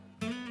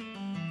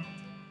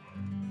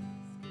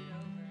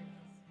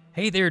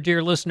Hey there,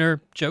 dear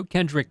listener. Joe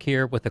Kendrick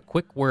here with a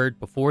quick word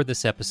before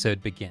this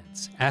episode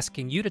begins,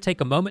 asking you to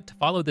take a moment to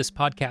follow this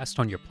podcast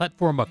on your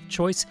platform of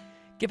choice,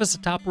 give us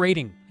a top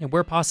rating, and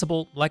where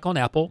possible, like on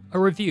Apple, a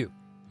review.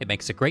 It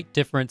makes a great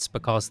difference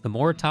because the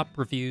more top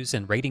reviews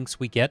and ratings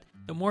we get,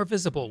 the more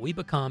visible we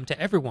become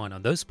to everyone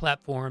on those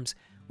platforms,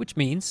 which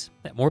means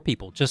that more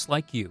people just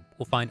like you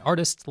will find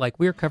artists like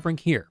we're covering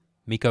here,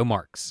 Miko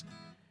Marks.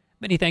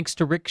 Many thanks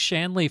to Rick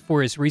Shanley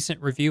for his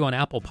recent review on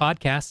Apple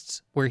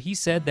Podcasts, where he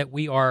said that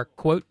we are,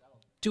 quote,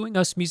 doing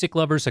us music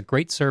lovers a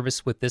great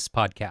service with this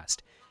podcast.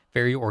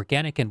 Very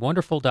organic and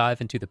wonderful dive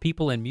into the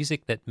people and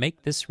music that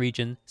make this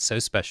region so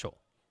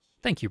special.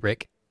 Thank you,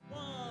 Rick.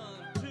 1,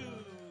 2,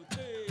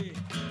 3.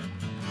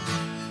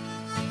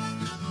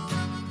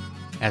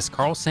 As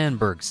Carl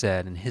Sandburg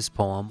said in his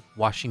poem,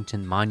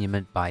 Washington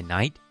Monument by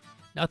Night,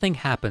 nothing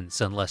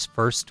happens unless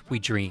first we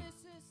dream.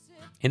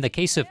 In the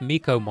case of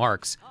Miko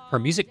Marks, her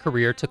music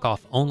career took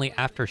off only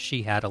after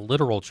she had a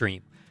literal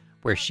dream,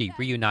 where she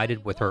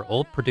reunited with her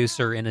old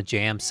producer in a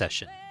jam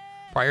session.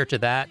 Prior to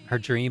that, her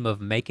dream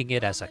of making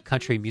it as a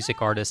country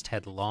music artist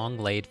had long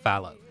laid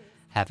fallow,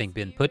 having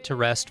been put to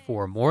rest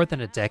for more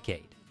than a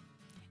decade.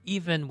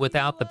 Even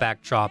without the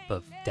backdrop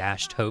of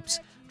dashed hopes,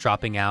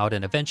 dropping out,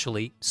 and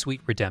eventually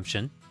sweet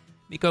redemption,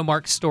 Miko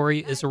Marks'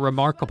 story is a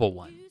remarkable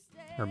one.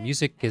 Her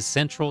music is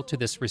central to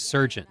this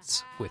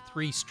resurgence, with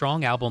 3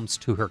 strong albums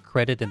to her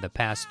credit in the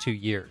past 2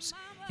 years,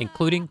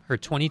 including her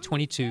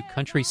 2022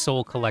 country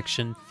soul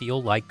collection,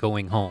 Feel Like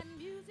Going Home.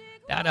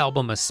 That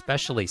album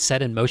especially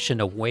set in motion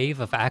a wave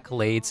of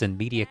accolades and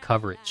media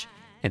coverage,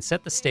 and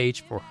set the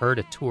stage for her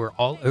to tour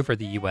all over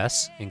the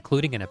U.S.,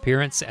 including an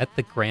appearance at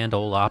the Grand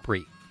Ole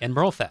Opry and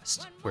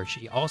Merlefest, where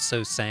she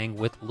also sang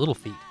with Little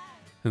Feat,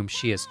 whom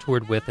she has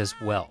toured with as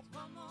well.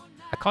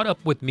 I caught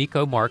up with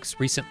Miko Marks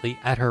recently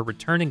at her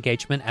return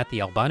engagement at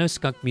the Albino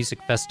Skunk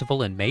Music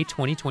Festival in May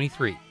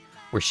 2023,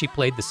 where she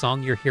played the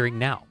song you're hearing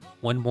now,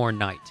 One More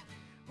Night,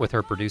 with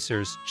her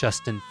producers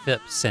Justin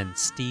Phipps and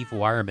Steve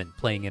Wireman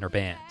playing in her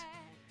band.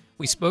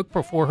 We spoke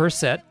before her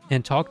set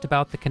and talked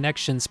about the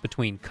connections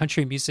between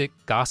country music,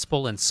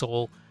 gospel, and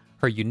soul,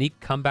 her unique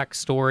comeback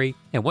story,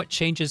 and what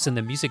changes in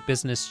the music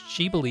business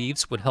she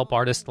believes would help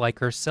artists like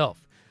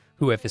herself,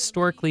 who have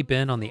historically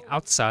been on the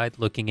outside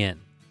looking in.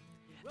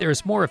 There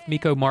is more of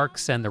Miko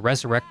Marks and the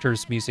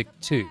Resurrectors music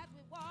too,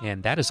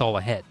 and that is all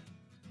ahead.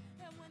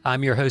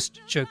 I'm your host,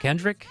 Joe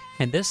Kendrick,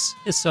 and this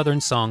is Southern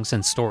Songs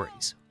and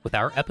Stories, with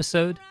our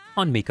episode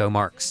on Miko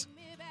Marks.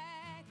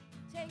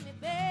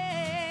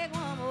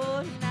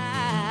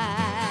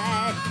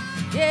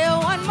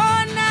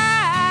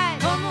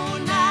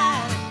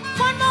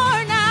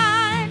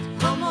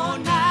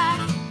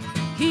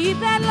 Keep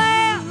that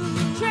lamp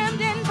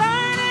trimmed and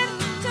burning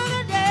to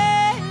the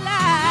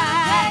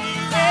daylight.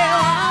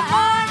 Yeah, one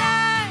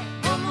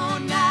more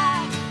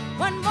night,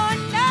 one more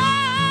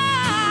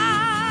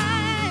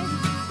night.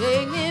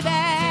 Take me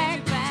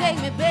back,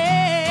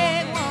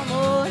 one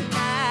more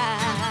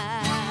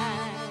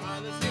night.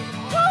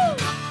 Woo!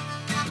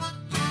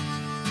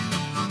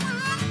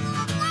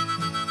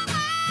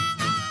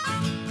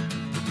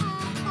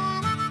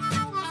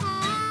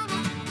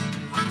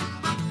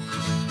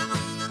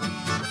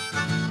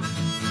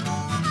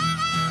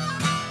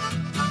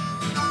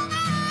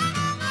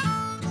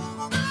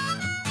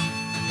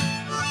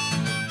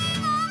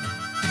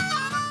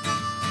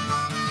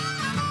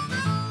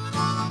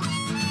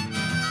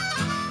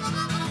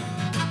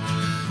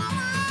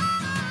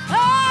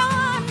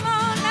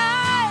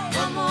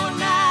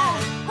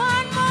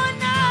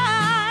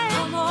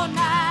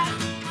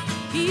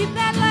 Keep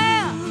that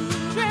lamp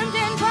trimmed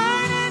and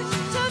burning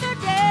to the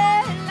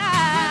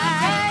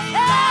daylight.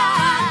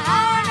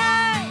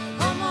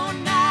 One more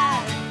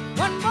night,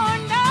 one more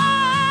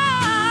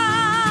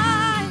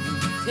night.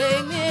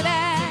 Take me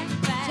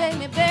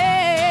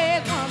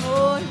back, one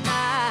more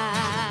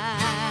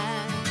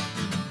night.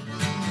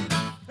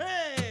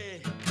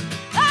 Hey!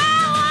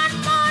 One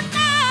more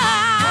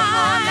night, one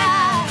more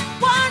night.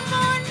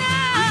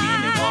 Give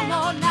me one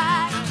more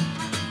night.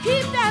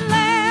 Keep that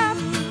lamp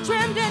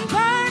trimmed and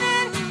burning.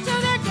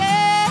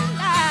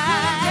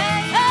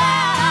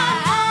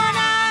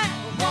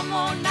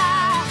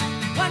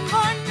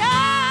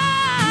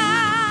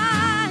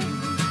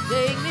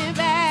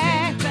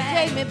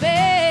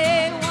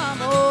 Babe, one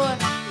more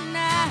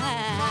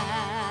night.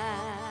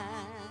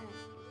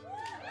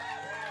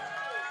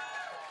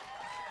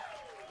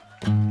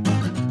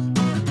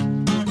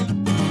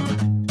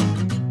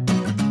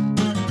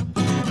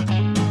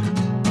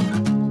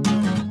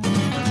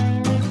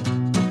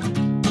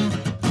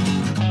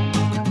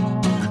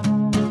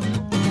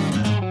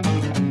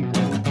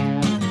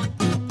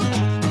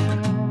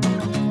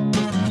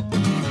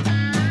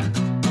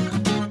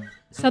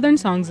 Southern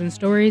Songs and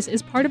Stories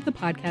is part of the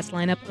podcast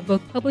lineup of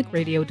both Public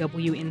Radio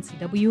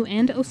WNCW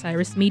and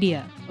Osiris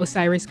Media.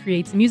 Osiris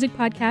creates music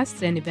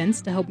podcasts and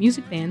events to help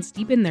music fans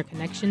deepen their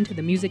connection to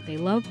the music they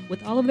love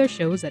with all of their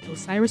shows at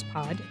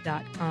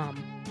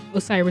osirispod.com.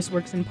 Osiris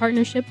works in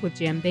partnership with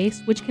Jam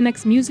Base, which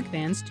connects music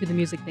fans to the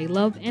music they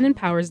love and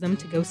empowers them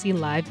to go see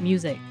live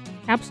music.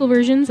 Capsule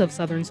versions of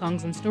Southern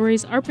Songs and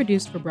Stories are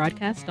produced for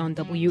broadcast on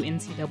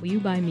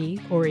WNCW by me,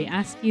 Corey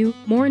Askew.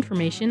 More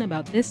information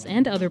about this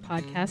and other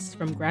podcasts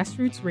from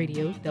Grassroots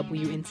Radio,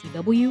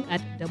 WNCW,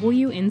 at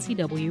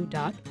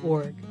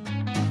wncw.org.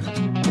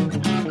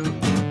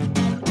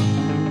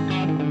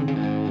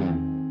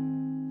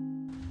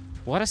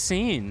 What a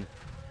scene.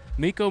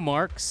 Miko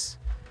Marks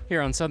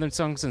here on Southern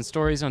Songs and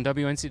Stories on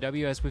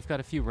WNCW as we've got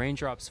a few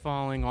raindrops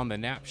falling on the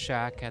Nap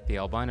Shack at the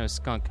Albino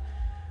Skunk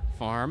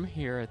Farm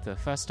here at the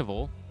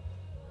festival.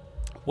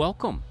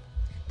 Welcome.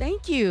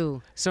 Thank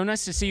you. So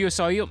nice to see you. I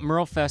saw you at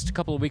Merle Fest a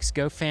couple of weeks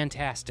ago.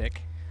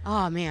 Fantastic.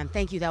 Oh, man,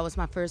 thank you. That was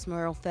my first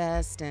Merle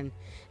Fest, and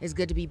it's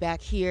good to be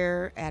back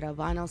here at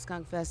Albino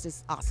Skunk Fest.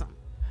 It's awesome.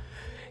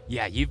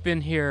 Yeah, you've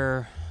been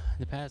here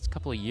the past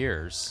couple of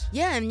years.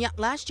 Yeah, and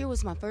last year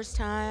was my first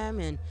time,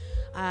 and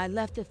I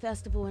left the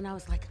festival, and I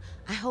was like,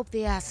 I hope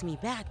they ask me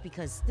back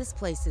because this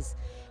place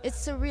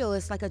it's surreal.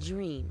 It's like a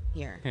dream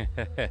here.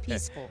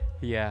 Peaceful.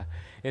 Yeah,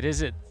 it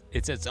is.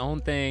 It's its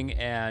own thing,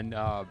 and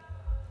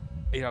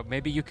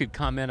maybe you could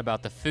comment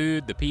about the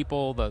food, the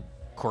people, the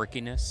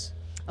quirkiness.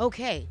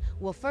 Okay,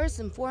 well, first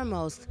and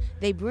foremost,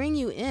 they bring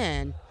you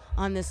in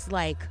on this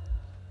like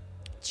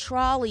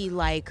trolley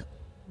like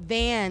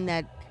van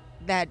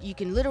that you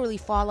can literally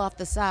fall off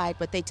the side,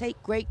 but they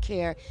take great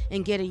care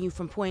in getting you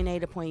from point A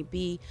to point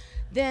B.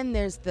 Then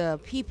there's the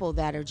people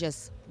that are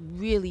just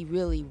really,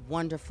 really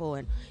wonderful,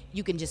 and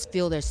you can just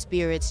feel their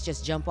spirits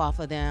just jump off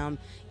of them,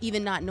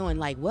 even not knowing,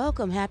 like,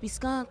 welcome, happy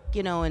skunk,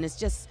 and it's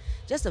just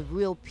a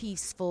real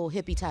peaceful,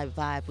 hippie type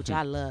vibe, which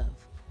I love.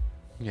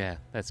 Yeah,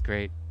 that's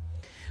great.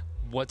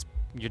 What's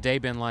your day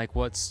been like?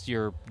 What's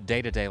your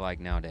day-to-day like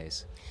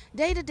nowadays?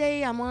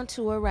 Day-to-day, I'm on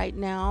tour right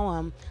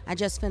now. I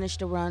just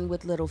finished a run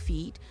with Little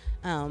Feat,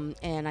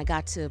 and I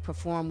got to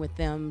perform with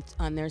them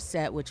on their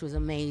set, which was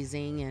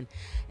amazing.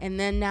 And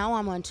then now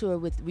I'm on tour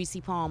with Reese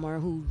Palmer,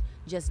 who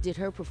just did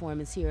her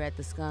performance here at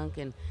the Skunk.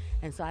 And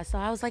so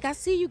I was like, I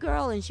see you,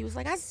 girl. And she was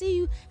like, I see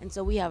you. And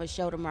so we have a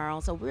show tomorrow.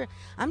 So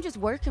I'm just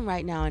working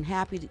right now and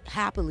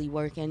happily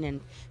working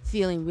and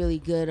feeling really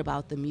good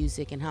about the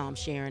music and how I'm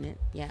sharing it.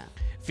 Yeah.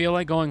 Feel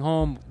Like Going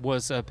Home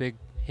was a big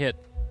hit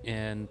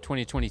in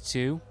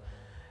 2022,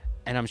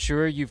 and I'm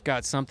sure you've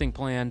got something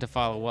planned to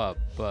follow up,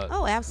 but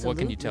oh, absolutely. What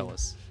can you tell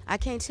us? I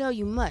can't tell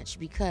you much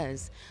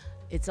because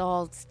it's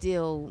all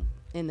still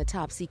in the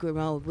top secret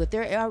mode. But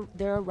there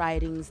are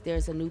writings,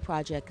 there's a new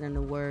project in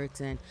the works,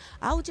 and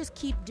I'll just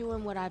keep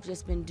doing what I've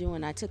just been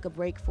doing. I took a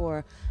break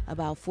for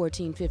about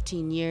 14,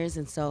 15 years,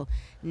 and so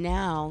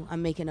now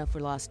I'm making up for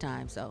lost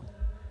time, so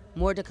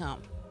more to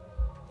come.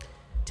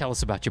 Tell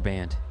us about your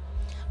band.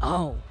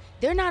 Oh,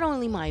 they're not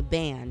only my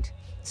band.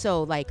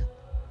 So, like,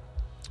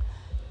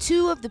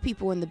 two of the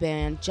people in the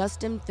band,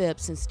 Justin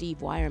Phipps and Steve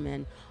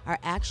Wireman, are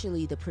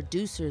actually the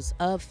producers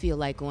of Feel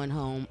Like Going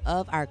Home,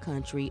 of Our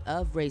Country,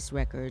 of Race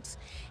Records.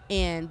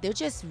 And they're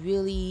just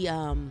really,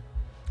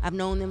 I've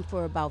known them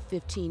for about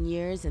 15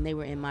 years, and they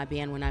were in my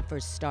band when I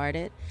first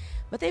started.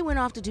 But they went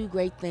off to do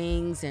great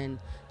things, and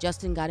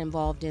Justin got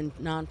involved in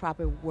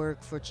nonprofit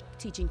work for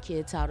teaching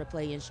kids how to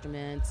play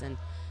instruments, and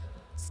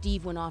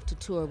Steve went off to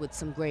tour with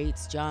some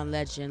greats, John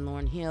Legend,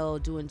 Lauryn Hill,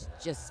 doing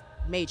just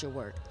major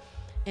work.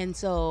 And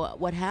so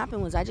what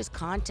happened was I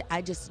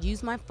just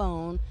used my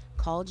phone,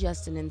 called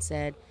Justin and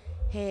said,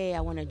 hey, I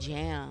want to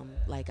jam.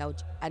 Like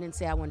I didn't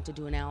say I wanted to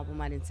do an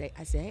album. I said,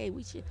 hey,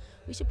 we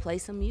should play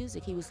some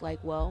music. He was like,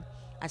 well,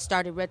 I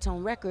started Red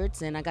Tone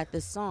Records and I got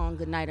this song,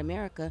 Good Night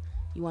America.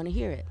 You want to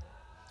hear it?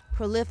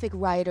 Prolific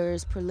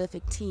writers,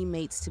 prolific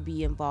teammates to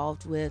be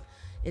involved with.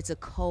 It's a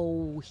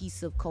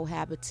cohesive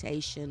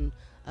cohabitation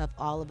of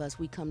all of us.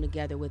 We come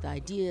together with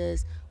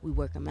ideas. We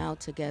work them out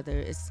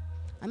together.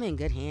 I'm in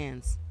good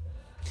hands.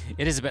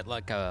 It is a bit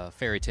like a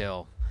fairy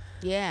tale.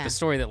 Yeah. The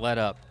story that led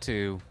up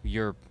to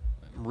your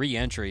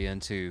re-entry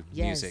into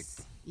music.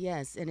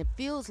 Yes, and it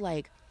feels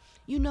like,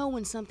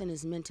 when something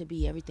is meant to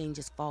be, everything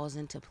just falls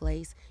into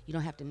place. You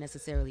don't have to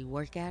necessarily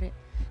work at it.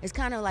 It's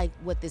kind of like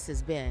what this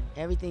has been.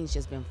 Everything's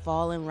just been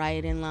falling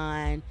right in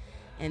line,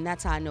 and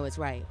that's how I know it's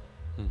right.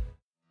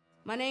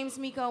 My name's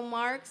Miko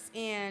Marks,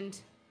 and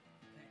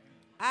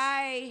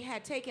I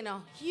had taken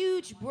a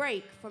huge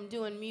break from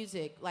doing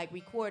music, like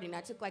recording.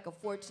 I took like a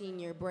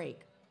 14-year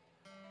break.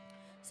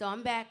 So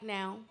I'm back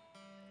now,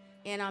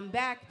 and I'm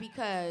back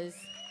because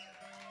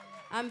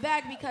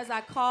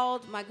I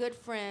called my good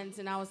friends,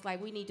 and I was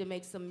like, we need to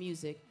make some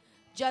music.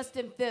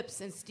 Justin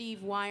Phipps and Steve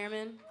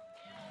Wireman,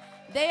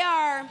 they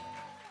are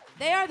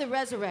the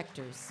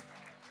resurrectors,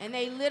 and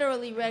they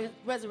literally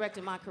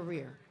resurrected my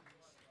career.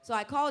 So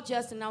I called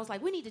Justin, and I was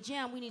like, we need to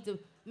jam, we need to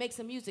make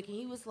some music. And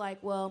he was like,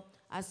 well,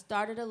 I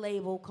started a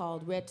label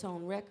called Red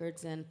Tone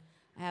Records, and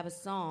I have a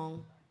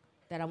song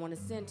that I want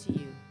to send to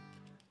you.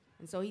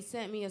 And so he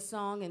sent me a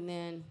song, and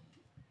then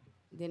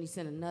he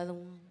sent another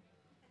one,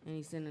 and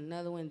he sent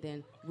another one.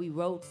 Then we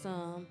wrote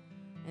some,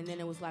 and then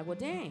it was like, well,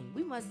 dang,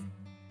 we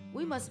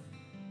must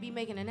be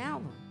making an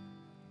album.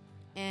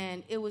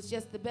 And it was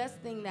just the best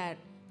thing that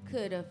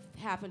could have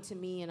happened to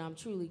me, and I'm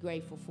truly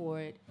grateful for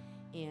it.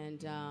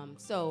 And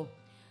so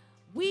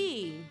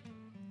we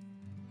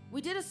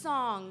did a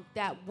song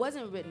that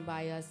wasn't written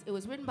by us. It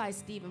was written by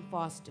Stephen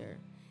Foster,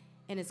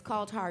 and it's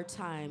called Hard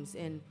Times.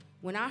 And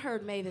when I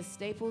heard Mavis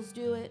Staples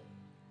do it,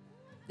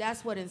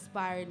 that's what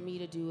inspired me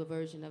to do a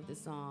version of the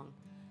song.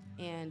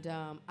 And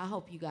I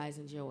hope you guys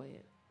enjoy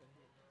it.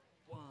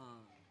 1,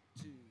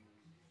 2,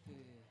 3.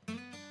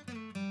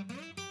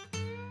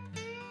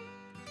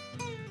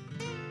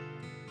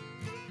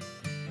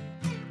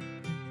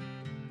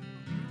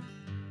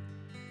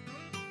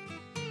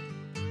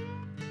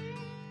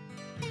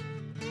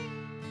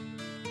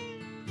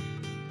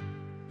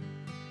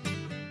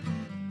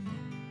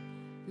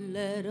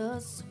 Let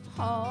us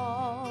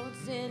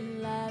pause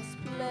in life's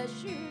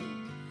pleasure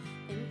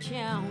and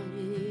count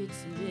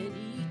its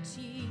many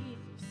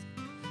tears,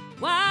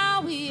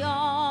 while we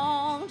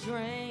all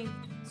drink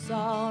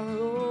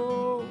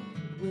sorrow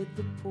with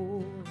the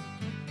poor.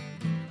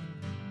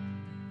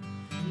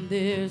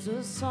 There's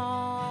a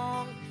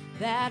song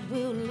that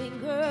will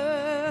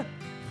linger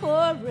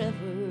forever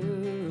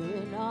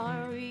in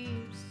our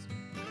ears.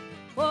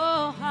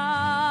 Oh,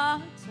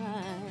 hard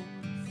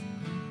times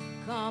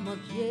come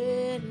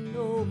again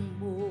no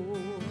more.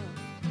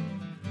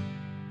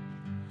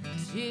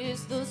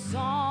 'Tis the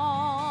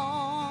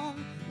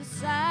song, the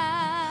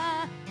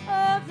sigh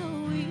of the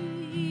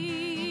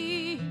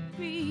weary.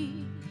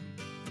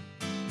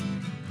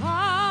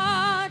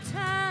 Hard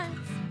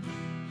times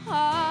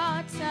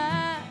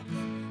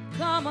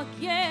come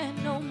again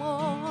no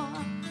more.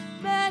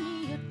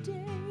 Many a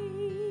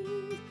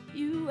day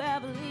you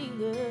have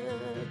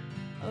lingered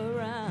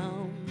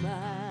around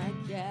my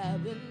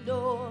cabin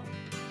door.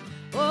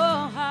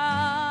 Oh,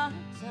 hard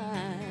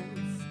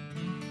times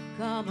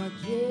come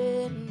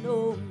again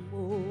no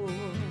more.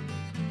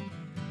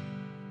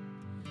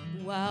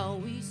 While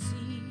we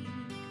seek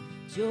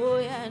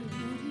joy and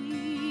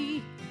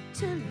beauty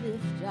to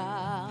lift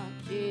our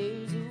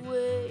cares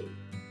away,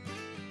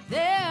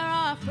 there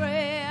are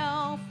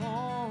frail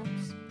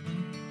forms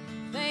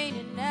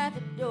fainting at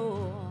the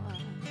door.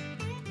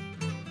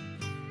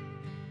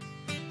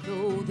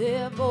 Though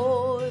their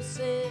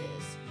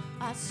voices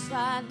are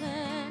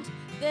silent,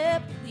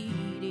 their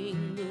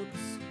pleading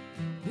looks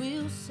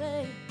will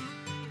say,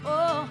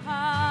 oh,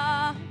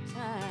 hard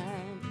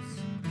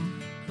times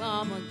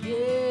come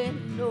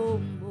again no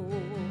more.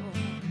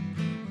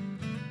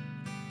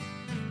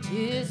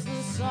 'Tis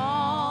the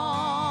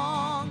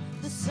song,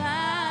 the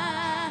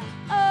sigh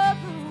of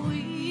the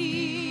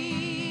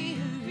weary.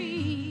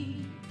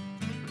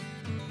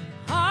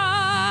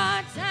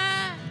 Hard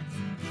times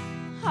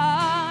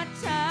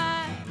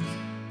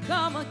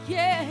come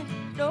again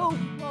no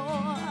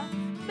more.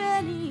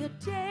 Many a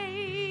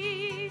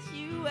days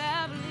you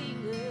have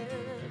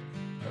lingered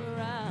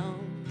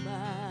around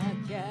my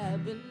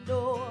cabin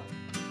door.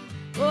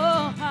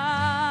 Oh,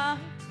 hard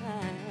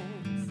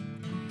times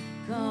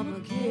come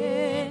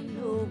again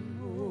no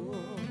more.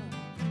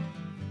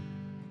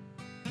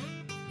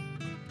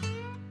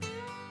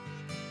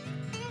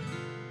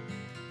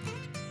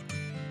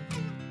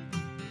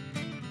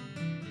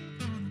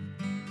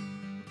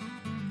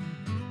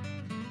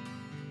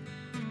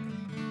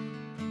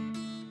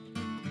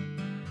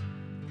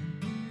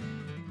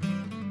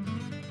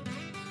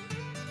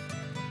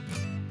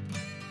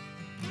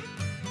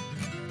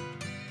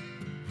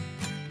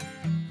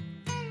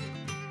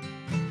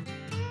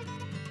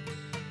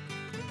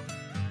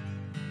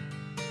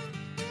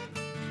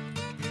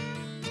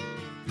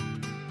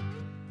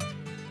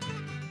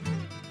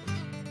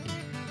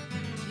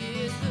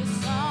 Tis the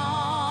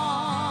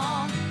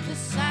song, the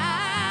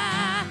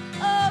sigh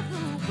of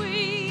the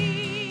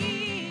weary.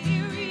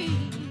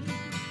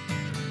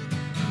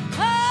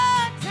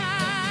 Hard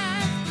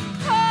times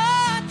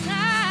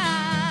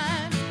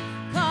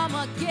come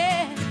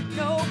again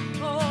no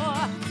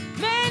more.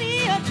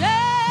 Many a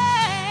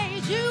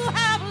days you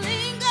have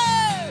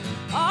lingered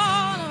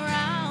all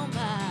around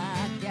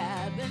my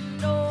cabin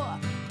door.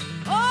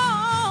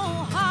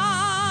 Oh,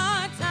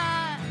 hard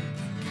times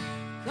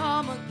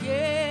come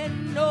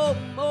again no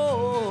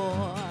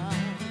more.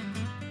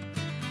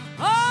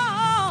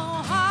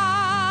 Oh,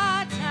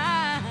 hard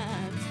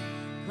times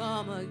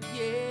come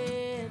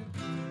again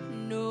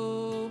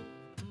no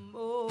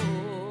more.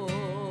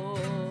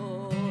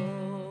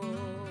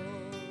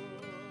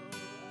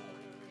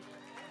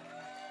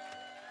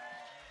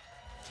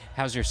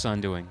 How's your son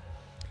doing?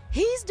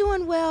 He's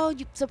doing well.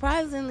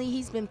 Surprisingly,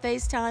 he's been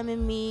FaceTiming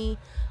me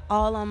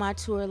all on my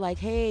tour. Like,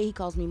 hey, he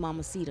calls me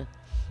Mamacita.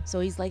 So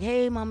he's like,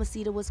 hey,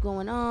 Mamacita, what's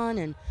going on?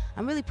 And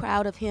I'm really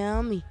proud of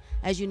him.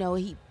 As you know,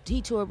 he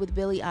toured with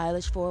Billie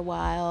Eilish for a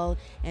while,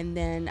 and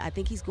then I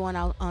think he's going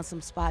out on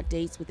some spot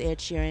dates with Ed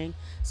Sheeran.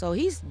 So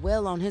he's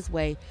well on his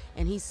way,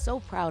 and he's so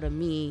proud of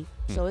me.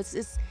 So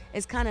it's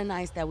kind of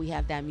nice that we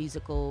have that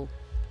musical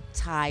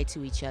tie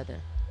to each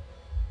other.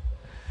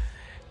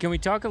 Can we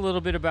talk a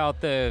little bit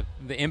about the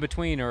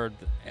in-between or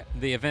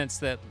the events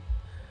that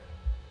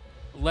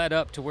led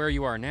up to where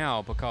you are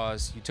now?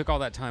 Because you took all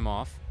that time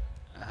off.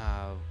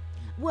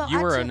 Well, you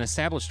were an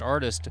established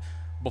artist.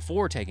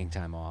 before taking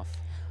time off.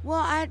 Well,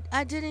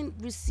 I didn't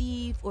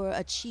receive or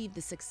achieve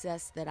the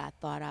success that I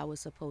thought I was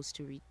supposed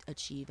to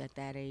achieve at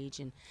that age,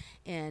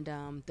 and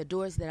the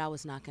doors that I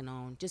was knocking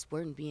on just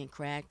weren't being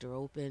cracked or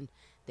open.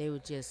 They were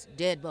just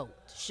deadbolt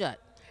shut.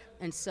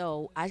 And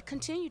so I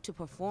continued to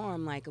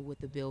perform like with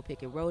the Bill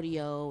Pickett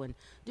Rodeo and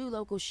do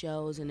local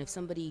shows. And if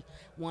somebody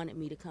wanted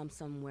me to come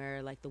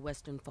somewhere like the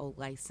Western Folk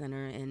Life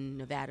Center in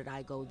Nevada,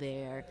 I go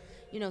there.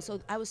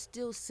 So I was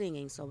still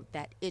singing, so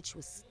that itch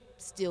was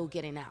still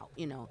getting out.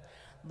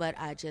 But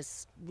I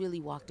just really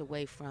walked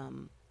away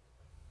from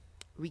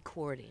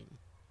recording.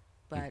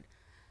 But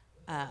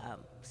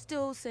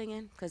still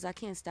singing, because I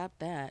can't stop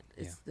that.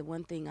 It's the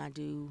one thing I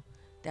do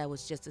that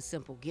was just a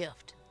simple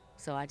gift.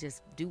 So I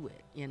just do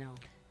it.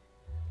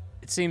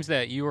 It seems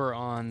that you were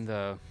on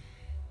the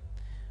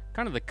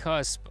kind of the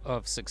cusp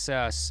of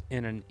success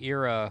in an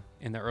era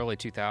in the early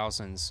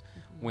 2000s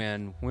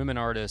when women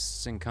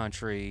artists in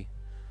country,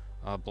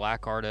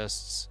 black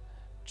artists,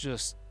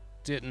 just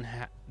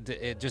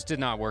it just did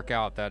not work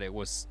out that it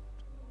was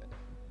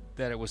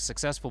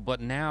successful.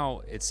 But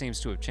now it seems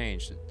to have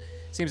changed. It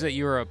seems that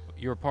you're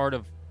a part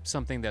of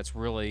something that's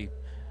really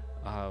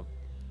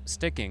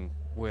sticking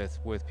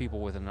with people,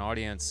 with an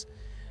audience.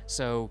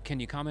 So can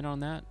you comment on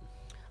that?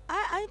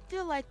 I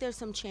feel like there's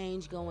some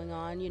change going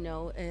on,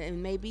 and it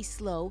may be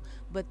slow,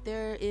 but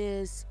there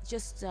is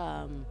just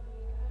a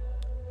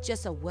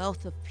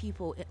wealth of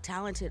people,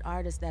 talented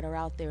artists that are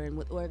out there, and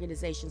with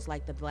organizations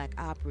like the Black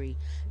Opry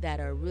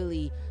that are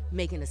really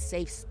making a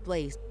safe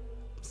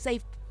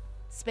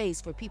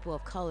space for people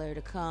of color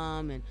to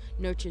come and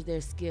nurture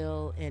their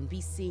skill and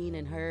be seen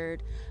and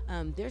heard.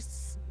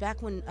 There's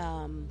back when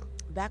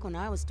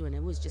I was doing it,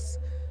 it was just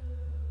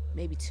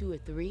maybe 2 or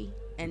 3,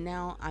 and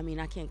now I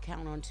can't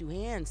count on 2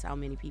 hands how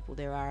many people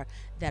there are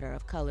that are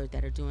of color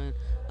that are doing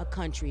a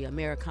country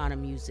Americana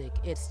music.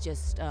 It's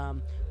just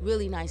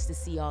really nice to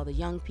see all the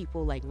young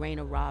people like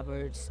Raina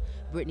Roberts,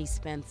 Brittany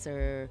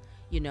Spencer,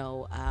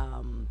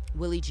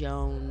 Willie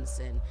Jones,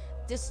 and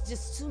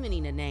just too many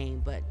to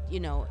name. But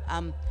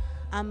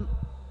I'm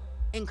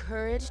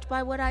encouraged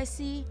by what I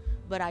see,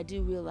 but I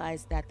do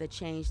realize that the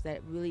change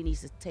that really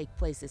needs to take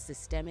place is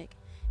systemic.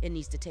 It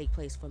needs to take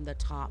place from the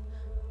top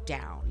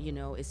down.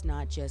 It's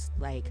not just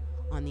like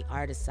on the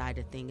artist side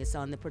of things, it's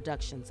on the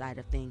production side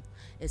of things,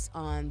 it's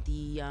on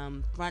the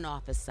front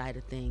office side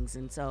of things,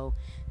 and so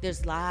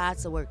there's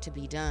lots of work to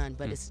be done,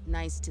 but it's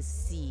nice to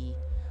see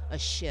a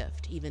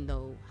shift, even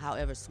though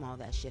however small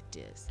that shift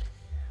is.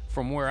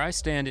 From where I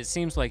stand, it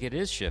seems like it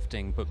is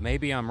shifting, but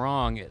maybe I'm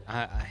wrong.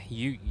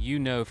 You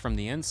know from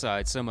the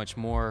inside so much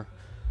more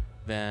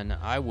than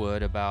I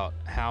would about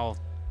how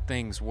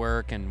things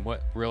work and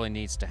what really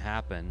needs to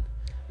happen.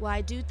 Well,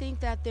 I do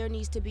think that there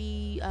needs to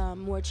be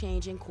more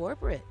change in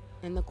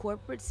the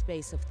corporate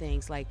space of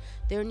things. Like,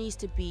 there needs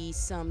to be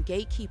some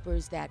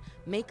gatekeepers that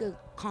make a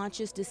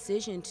conscious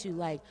decision to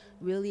like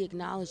really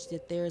acknowledge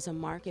that there's a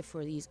market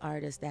for these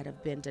artists that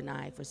have been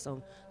denied for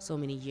so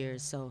many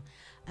years. So,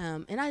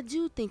 and I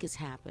do think it's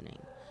happening.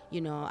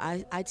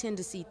 I tend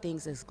to see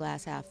things as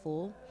glass half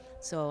full.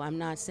 So I'm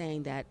not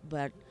saying that,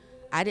 but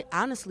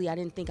honestly, I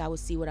didn't think I would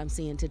see what I'm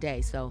seeing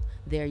today. So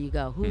there you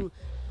go.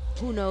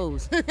 Who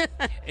knows?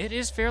 It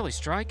is fairly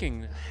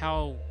striking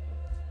how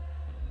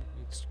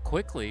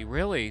quickly,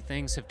 really,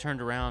 things have turned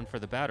around for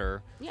the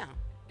better. Yeah.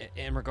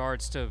 In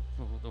regards to,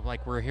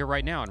 like, we're here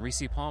right now, and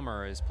Reese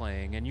Palmer is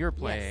playing, and you're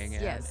playing,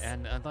 yes.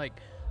 And like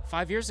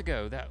 5 years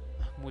ago, that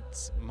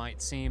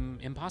might seem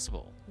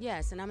impossible.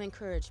 Yes, and I'm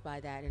encouraged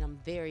by that, and I'm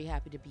very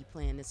happy to be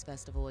playing this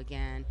festival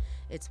again.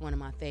 It's one of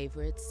my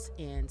favorites,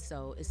 and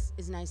so it's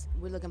nice.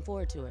 We're looking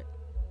forward to it.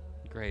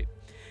 Great.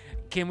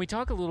 Can we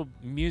talk a little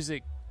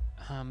music?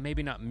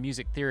 Maybe not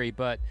music theory,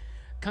 but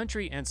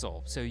country and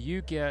soul. So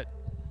you get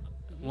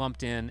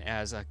lumped in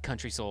as a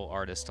country soul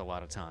artist a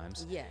lot of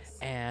times. Yes.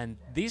 And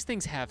these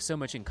things have so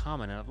much in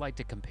common, and I'd like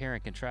to compare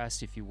and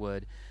contrast, if you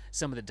would,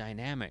 some of the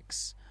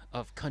dynamics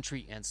of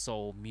country and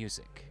soul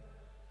music.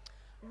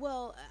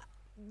 Well,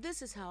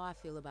 this is how I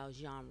feel about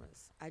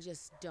genres. I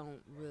just don't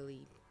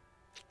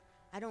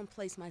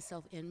place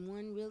myself in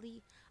one,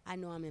 really. I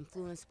know I'm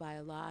influenced by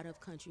a lot of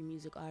country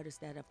music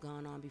artists that have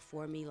gone on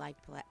before me, like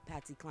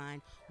Patsy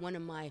Cline. One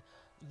of my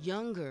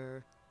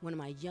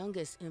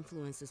youngest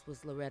influences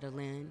was Loretta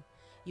Lynn,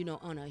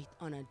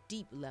 on a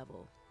deep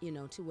level,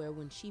 to where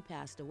when she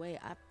passed away,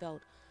 I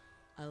felt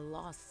a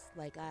loss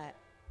like I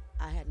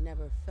had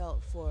never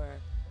felt for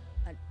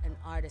an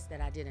artist that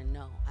I didn't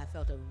know. I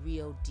felt a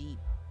real deep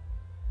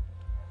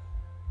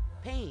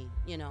pain,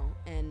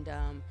 and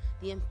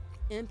the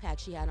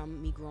impact she had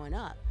on me growing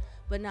up.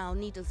 But now,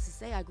 needless to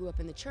say, I grew up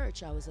in the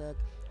church. I was a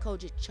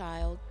Kojic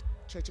child,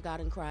 Church of God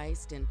in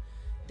Christ, and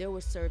there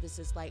were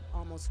services like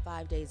almost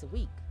 5 days a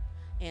week.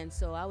 And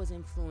so I was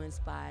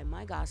influenced by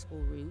my gospel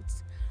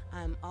roots.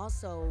 I'm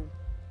also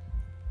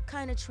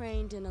kind of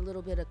trained in a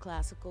little bit of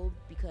classical,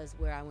 because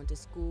where I went to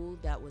school,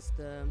 that was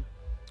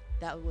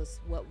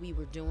what we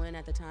were doing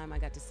at the time. I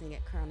got to sing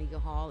at Carnegie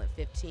Hall at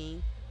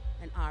 15,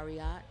 an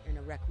ariat and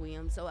a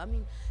requiem.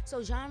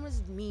 So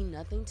genres mean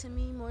nothing to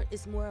me.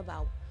 It's more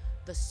about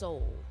the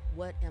soul.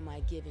 What am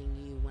I giving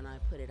you when I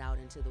put it out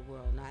into the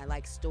world? Now, I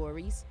like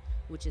stories,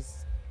 which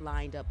is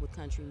lined up with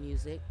country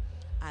music.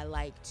 I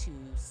like to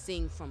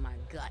sing from my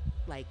gut,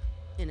 like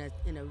in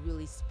a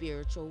really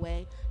spiritual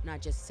way,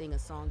 not just sing a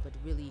song, but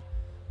really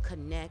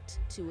connect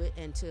to it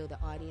and to the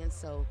audience.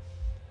 So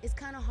it's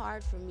kind of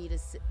hard for me to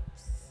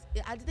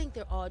I think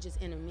they're all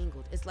just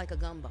intermingled. It's like a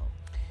gumbo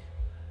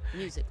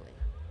musically.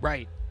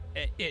 Right.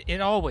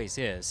 It always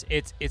is.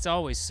 It's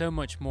always so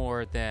much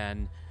more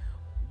than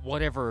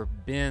whatever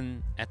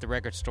bin at the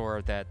record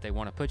store that they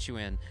want to put you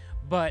in.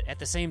 But at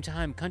the same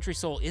time, country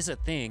soul is a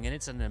thing, and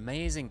it's an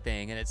amazing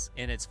thing, and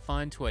it's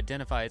fun to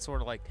identify. It's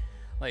sort of like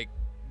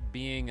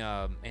being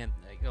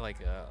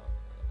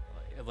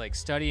like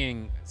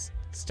studying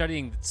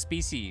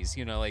species.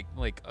 You know,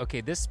 like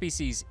okay, this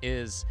species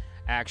is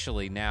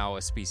actually now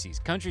a species.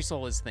 Country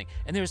soul is the thing,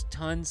 and there's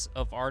tons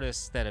of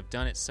artists that have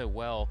done it so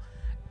well.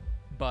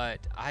 But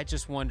I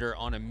just wonder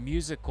on a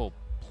musical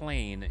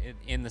plane,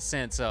 in the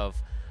sense of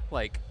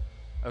like,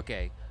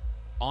 okay,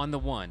 on the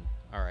one,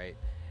 all right,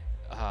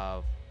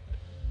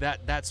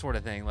 that sort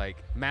of thing, like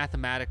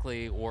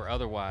mathematically or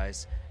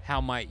otherwise, how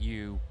might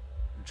you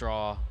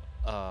draw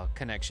a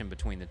connection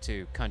between the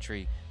two,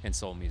 country and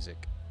soul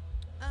music?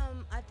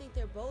 I think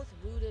they're both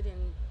rooted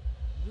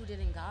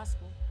in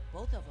gospel,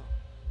 both of them.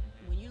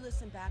 When you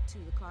listen back to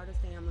the Carter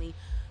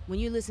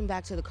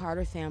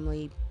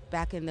family,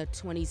 back in the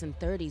 20s and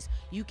 30s,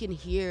 you can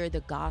hear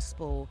the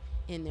gospel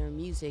in their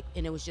music,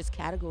 and it was just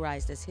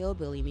categorized as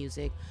hillbilly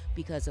music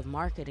because of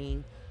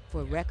marketing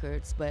for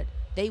records. But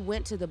they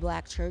went to the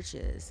black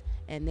churches,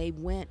 and they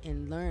went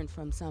and learned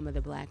from some of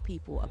the black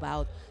people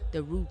about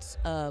the roots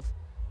of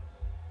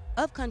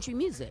country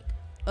music,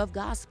 of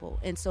gospel.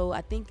 And so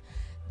I think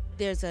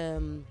there's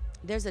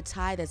a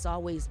tie that's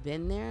always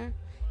been there.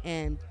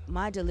 And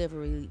my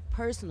delivery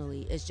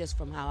personally is just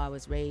from how I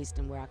was raised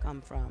and where I come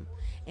from.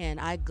 And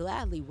I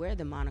gladly wear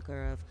the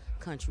moniker of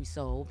country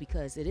soul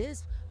because it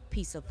is a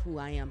piece of who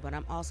I am, but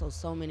I'm also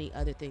so many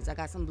other things. I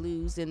got some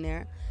blues in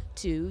there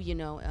too, you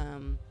know.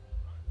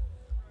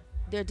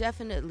 They're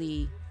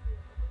definitely,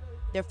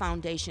 their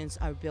foundations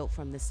are built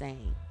from the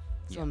same,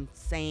 from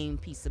same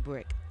piece of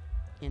brick,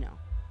 you know.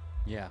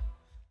 Yeah.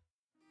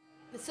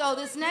 So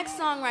this next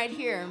song right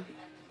here,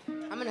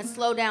 I'm going to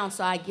slow down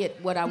so I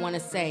get what I want to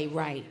say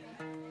right.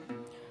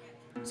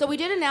 So we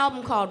did an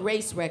album called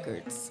Race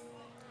Records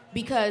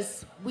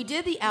because we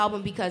did the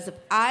album because if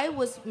I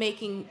was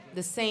making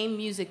the same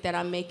music that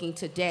I'm making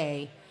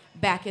today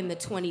back in the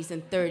 20s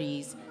and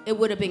 30s, it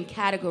would have been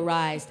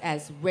categorized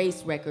as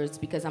race records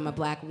because I'm a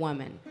black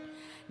woman.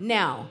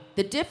 Now,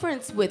 the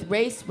difference with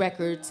race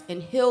records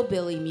and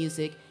hillbilly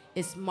music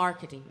is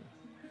marketing.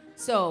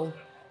 So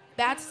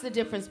that's the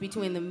difference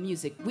between the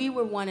music. We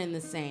were one and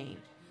the same.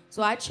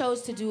 So I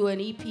chose to do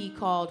an EP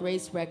called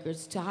Race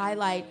Records to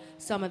highlight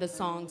some of the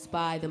songs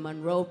by the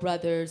Monroe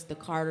Brothers, the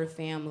Carter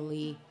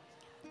family,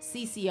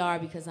 CCR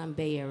because I'm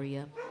Bay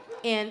Area.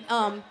 And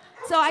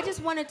so I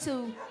just wanted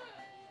to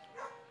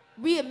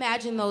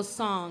reimagine those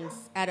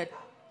songs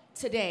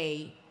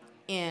today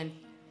and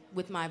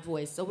with my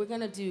voice. So we're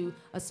going to do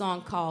a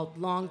song called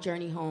Long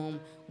Journey Home,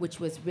 which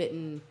was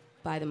written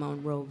by the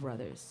Monroe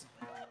Brothers.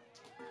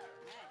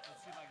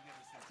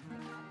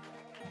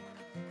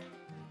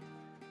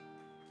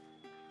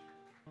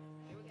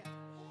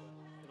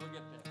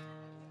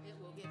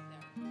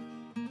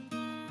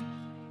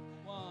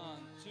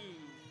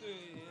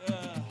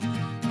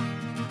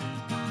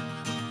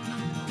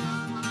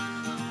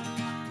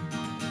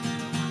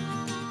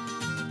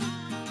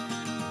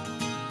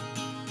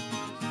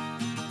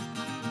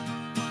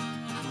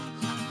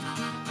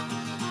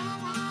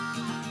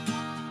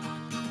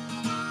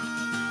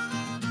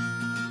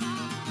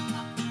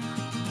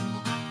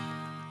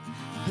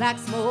 Black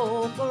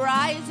smoke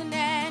rising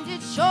and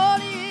it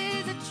surely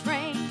is a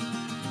train.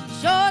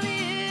 Surely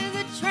is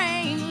a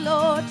train,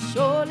 Lord,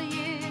 surely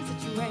is a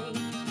train.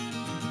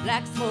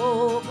 Black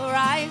smoke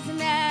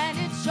rising and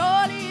it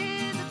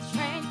surely is a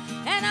train.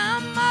 And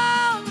I'm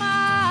on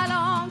my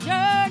long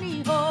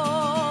journey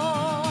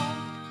home.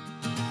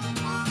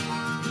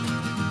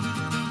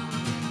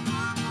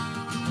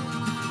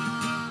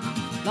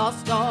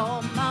 Lost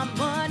all my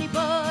money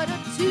but a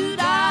 $2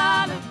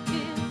 bill.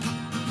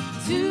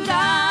 $2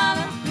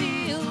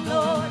 bill,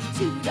 Lord,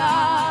 $2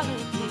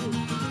 bill.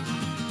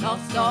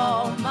 Lost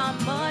all my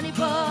money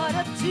but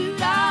a $2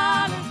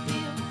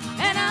 bill.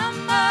 And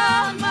I'm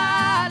on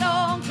my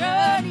long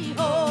journey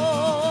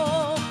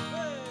home.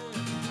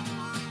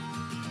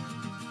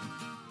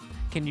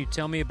 Can you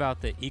tell me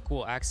about the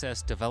Equal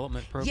Access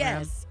Development Program?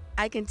 Yes,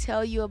 I can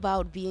tell you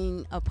about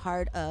being a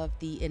part of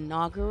the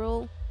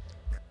inaugural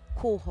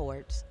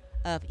cohort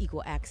of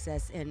Equal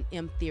Access and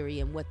M Theory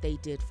and what they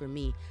did for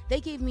me.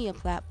 They gave me a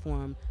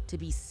platform to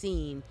be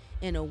seen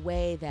in a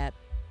way that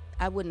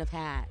I wouldn't have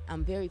had.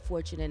 I'm very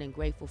fortunate and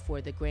grateful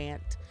for the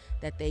grant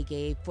that they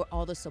gave, for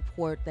all the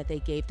support that they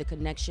gave, the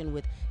connection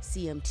with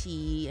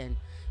CMT, and,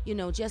 you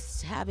know,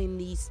 just having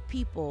these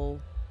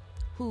people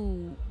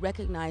who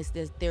recognize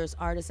that there's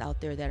artists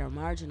out there that are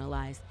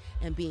marginalized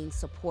and being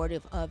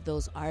supportive of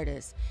those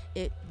artists.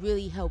 It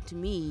really helped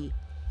me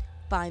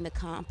find the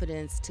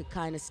confidence to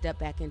kind of step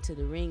back into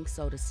the ring,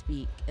 so to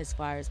speak, as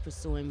far as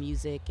pursuing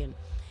music.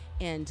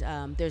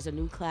 And there's a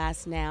new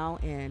class now,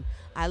 and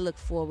I look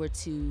forward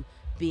to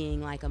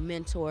being like a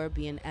mentor,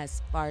 being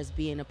as far as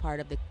being a part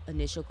of the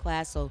initial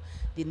class. So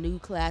the new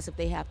class, if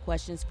they have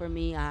questions for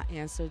me, I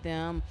answer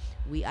them.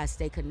 I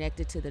stay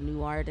connected to the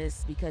new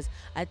artists, because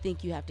I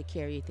think you have to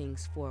carry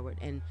things forward.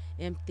 And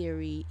in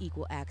theory,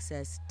 Equal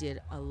Access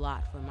did a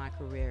lot for my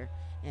career,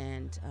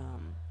 and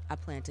I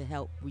plan to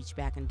help reach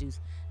back and do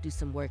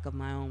some work of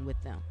my own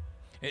with them.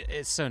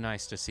 It's so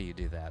nice to see you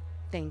do that.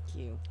 Thank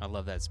you. I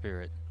love that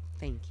spirit.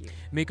 Thank you.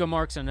 Miko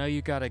Marks, I know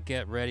you got to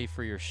get ready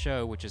for your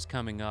show, which is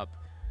coming up.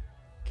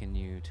 Can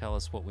you tell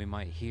us what we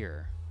might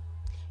hear?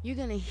 You're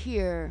going to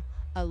hear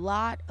a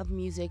lot of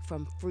music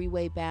from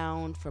Freeway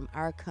Bound, from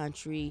Our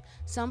Country,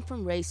 some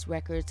from Race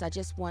Records. I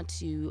just want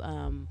to,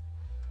 and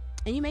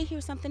you may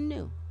hear something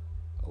new.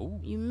 Oh.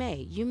 You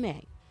may.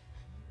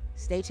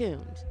 Stay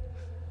tuned.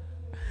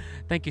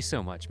 Thank you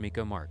so much,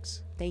 Miko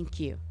Marks. Thank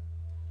you.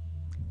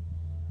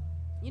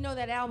 You know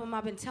that album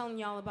I've been telling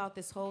y'all about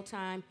this whole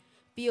time,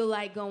 Feel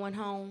Like Going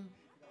Home?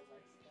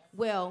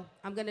 Well,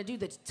 I'm going to do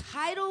the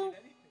title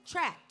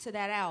track to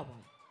that album.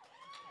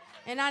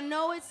 And I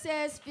know it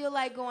says Feel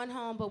Like Going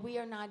Home, but we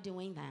are not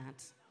doing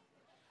that.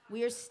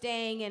 We are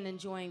staying and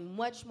enjoying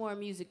much more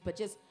music, but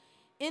just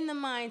in the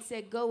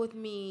mindset, go with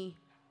me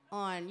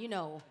on,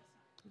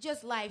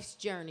 just life's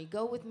journey.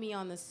 Go with me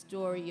on the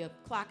story of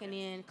clocking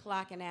in,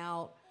 clocking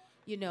out,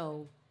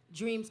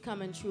 dreams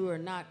coming true or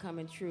not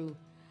coming true,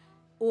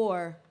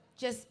 or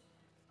just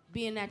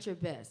being at your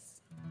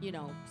best,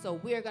 So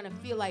we're going to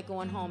feel like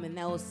going home in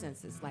those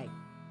senses, like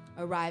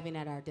arriving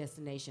at our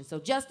destination. So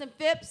Justin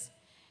Phipps,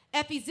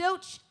 Effie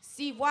Zilch,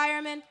 Steve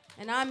Wireman,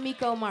 and I'm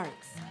Miko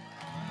Marks.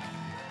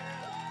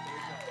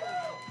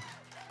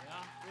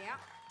 Yeah.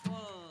 1,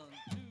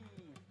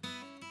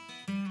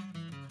 2.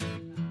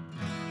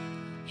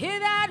 Hear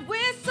that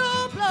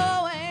whistle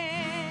blowing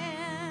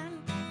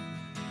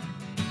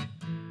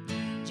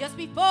just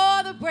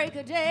before the break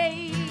of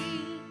day.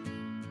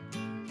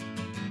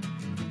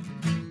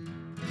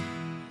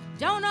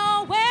 Don't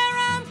know where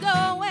I'm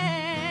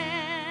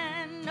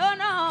going,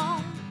 no.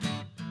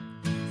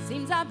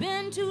 Seems I've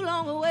been too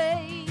long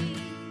away.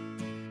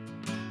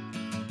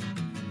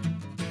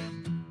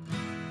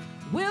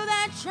 Will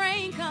that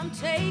train come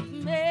take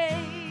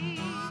me?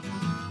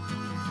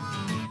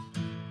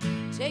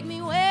 Take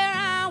me where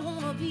I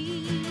wanna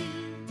be,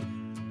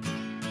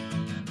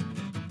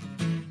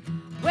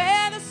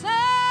 where the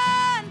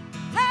sun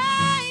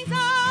hangs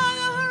on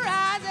the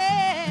horizon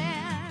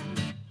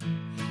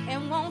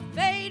and won't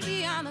fade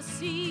beyond the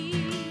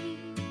sea.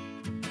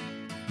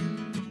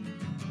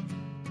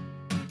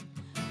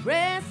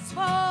 Rest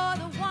for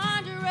the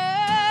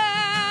wanderer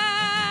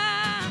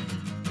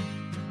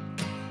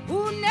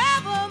who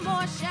never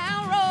more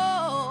shall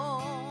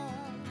roam.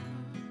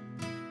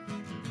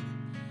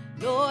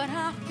 Lord,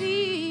 I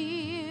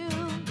feel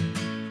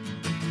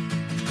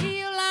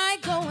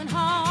like going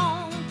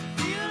home.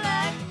 Feel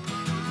like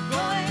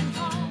going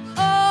home.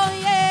 Oh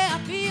yeah, I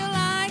feel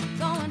like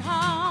going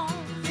home.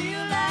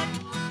 Feel like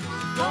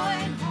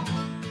going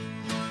home.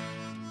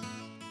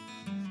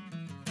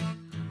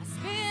 I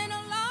spent a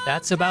long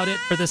That's about it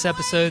for this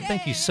episode.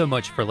 Thank you so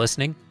much for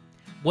listening.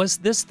 Was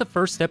this the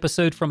first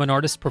episode from an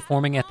artist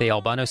performing at the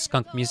Albino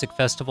Skunk Music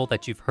Festival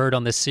that you've heard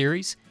on this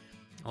series?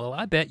 Well,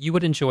 I bet you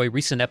would enjoy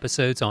recent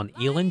episodes on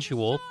Elin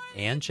Jewell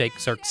and Jake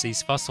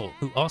Xerxes Fussell,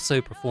 who also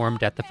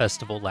performed at the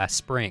festival last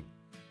spring.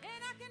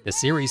 The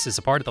series is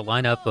a part of the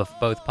lineup of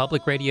both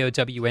Public Radio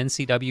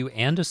WNCW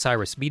and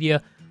Osiris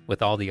Media,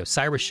 with all the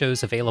Osiris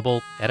shows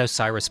available at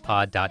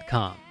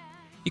osirispod.com.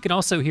 You can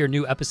also hear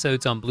new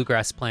episodes on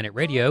Bluegrass Planet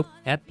Radio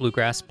at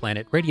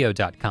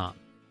bluegrassplanetradio.com.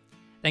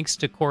 Thanks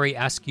to Corey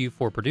Askew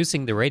for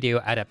producing the radio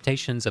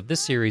adaptations of this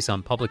series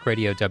on Public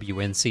Radio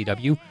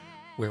WNCW,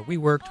 where we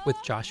worked with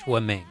Joshua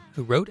Ming,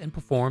 who wrote and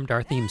performed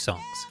our theme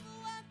songs.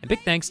 And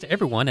big thanks to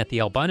everyone at the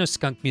Albino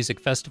Skunk Music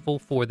Festival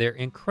for their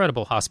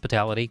incredible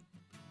hospitality.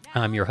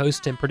 I'm your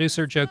host and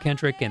producer, Joe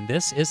Kendrick, and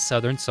this is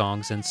Southern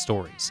Songs and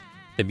Stories,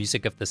 the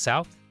music of the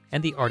South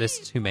and the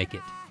artists who make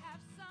it.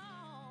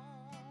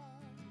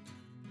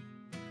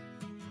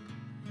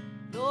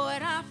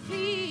 Lord, I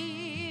feel